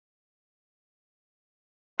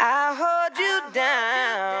I'll hold you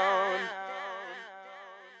down.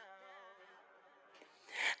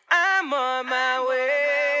 I'm on my way.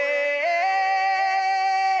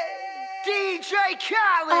 DJ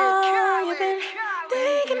Khaled. Oh, you've been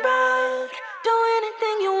thinking about do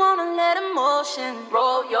anything you wanna, let emotion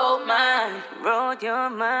roll your mind, roll your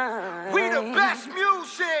mind. We the best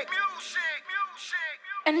music.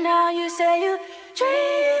 And now you say you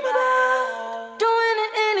dream about doing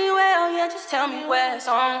it anyway. Oh yeah, just tell me where's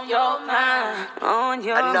on your mind, on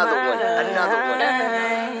your Another mind. one.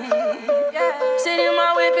 Sit in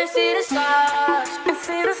my whip and see the stars,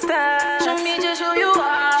 Show me just who you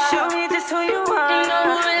are. You know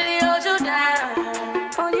who really holds you down.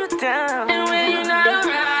 And when you're not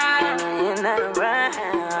around,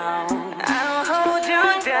 I'll hold you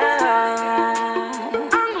down.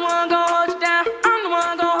 I'm the one gon' hold you down.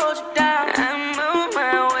 I'm on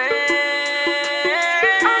my way.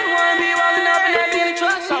 I'm the one be rolling up in that Bentley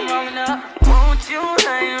truck, so I'm rolling up. Won't you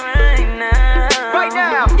right now? Right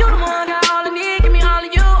now. You the one got all I need, give me all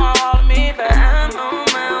of you, all of me, but I'm on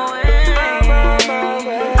my way.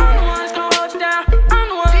 I'm the one that's gon' hold you down.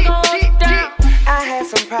 I had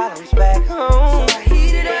some problems back home, so I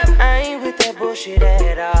heated up. I ain't with that bullshit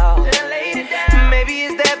at all. Then I laid it down. Maybe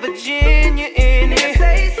it's that Virginia in it.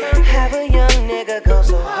 Have a young nigga go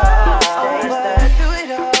so hard. But through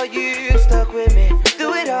it all, you stuck with me.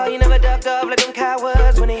 Through it all, you never ducked off like them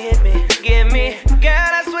cowards when they hit me. Give me, girl,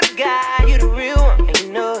 I swear to God, you the real one, and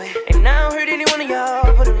you know it. And I don't hurt any one of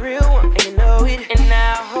y'all for the real one, and you know it. And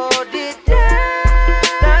I hold it down.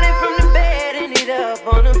 Started from the bed, ended up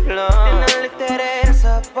on the floor. Then I lift that ass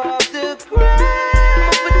up off the ground.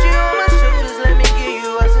 I'ma put you on my shoulders, let me give you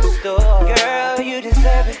what's in store. Girl, you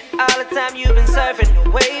deserve it. All the time you've been surfing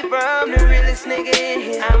away from the realest nigga in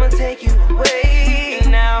here. I'ma take you away,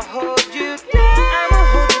 and I'll hold you down.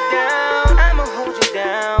 I'ma hold you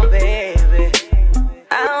down, baby.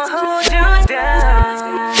 I'll hold you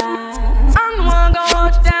down. I'm the one gon'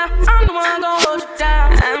 hold you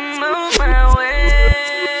down. I'm on my way.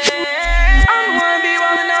 I'm the one be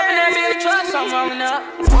rolling up in that Bentley truck, so I'm rolling up.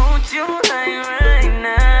 Won't you right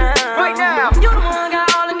now? Right now. You the one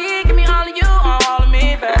got all I need, give me all of you, all of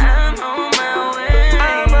me, but I'm on my way.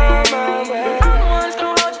 I'm the one that's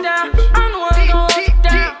gon' hold you down. I'm the one gon' hold you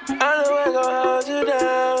down. I'm the one gon' hold you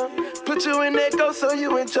down. Put you in that go so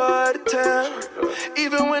you enjoy the town.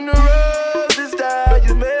 Even when the roses die,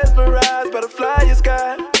 you mesmerized by the flyer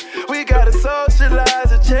sky. We gotta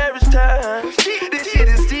socialize and cherish time. This shit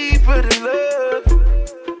is deeper than love.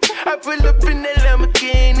 I pull up in that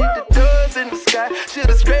Lamborghini, the doors in the sky.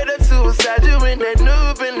 Should've straight up suicide you in that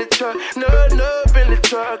new Bentley truck. No, Bentley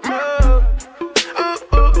truck, no.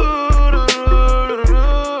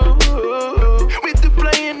 We through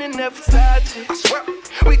playing in that Versace. I swear.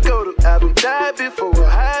 We go to Abu Dhabi for a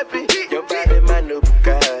hobby. Your body, my new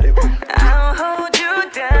Bugatti. I'll hold you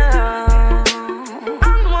down.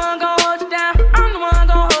 I'm the one gon' hold you down. I'm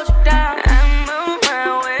on my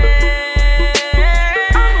way.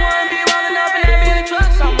 I'm the one be rolling up in that Bentley truck,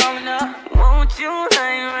 so I'm rolling up. Won't you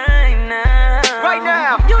right now? Right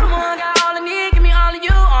now. You the one got all I need, give me all of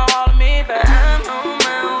you, all of me, but I'm on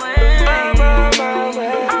my way.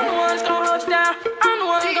 I'm the one that's gon' hold you down. I'm the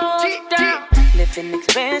one gon' hold you down. Living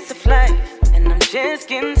expensive life, and I'm just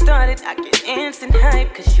getting started. I get instant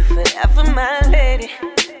hype, cause you forever my lady,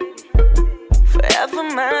 forever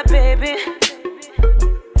my baby.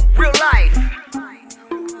 Real life.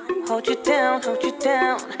 Hold you down.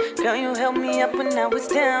 Girl, you held me up when I was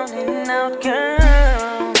down and out, girl.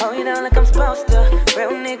 Hold you down like I'm supposed to.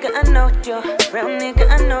 Real nigga, I know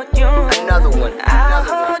you. Another one. I'll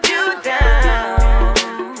hold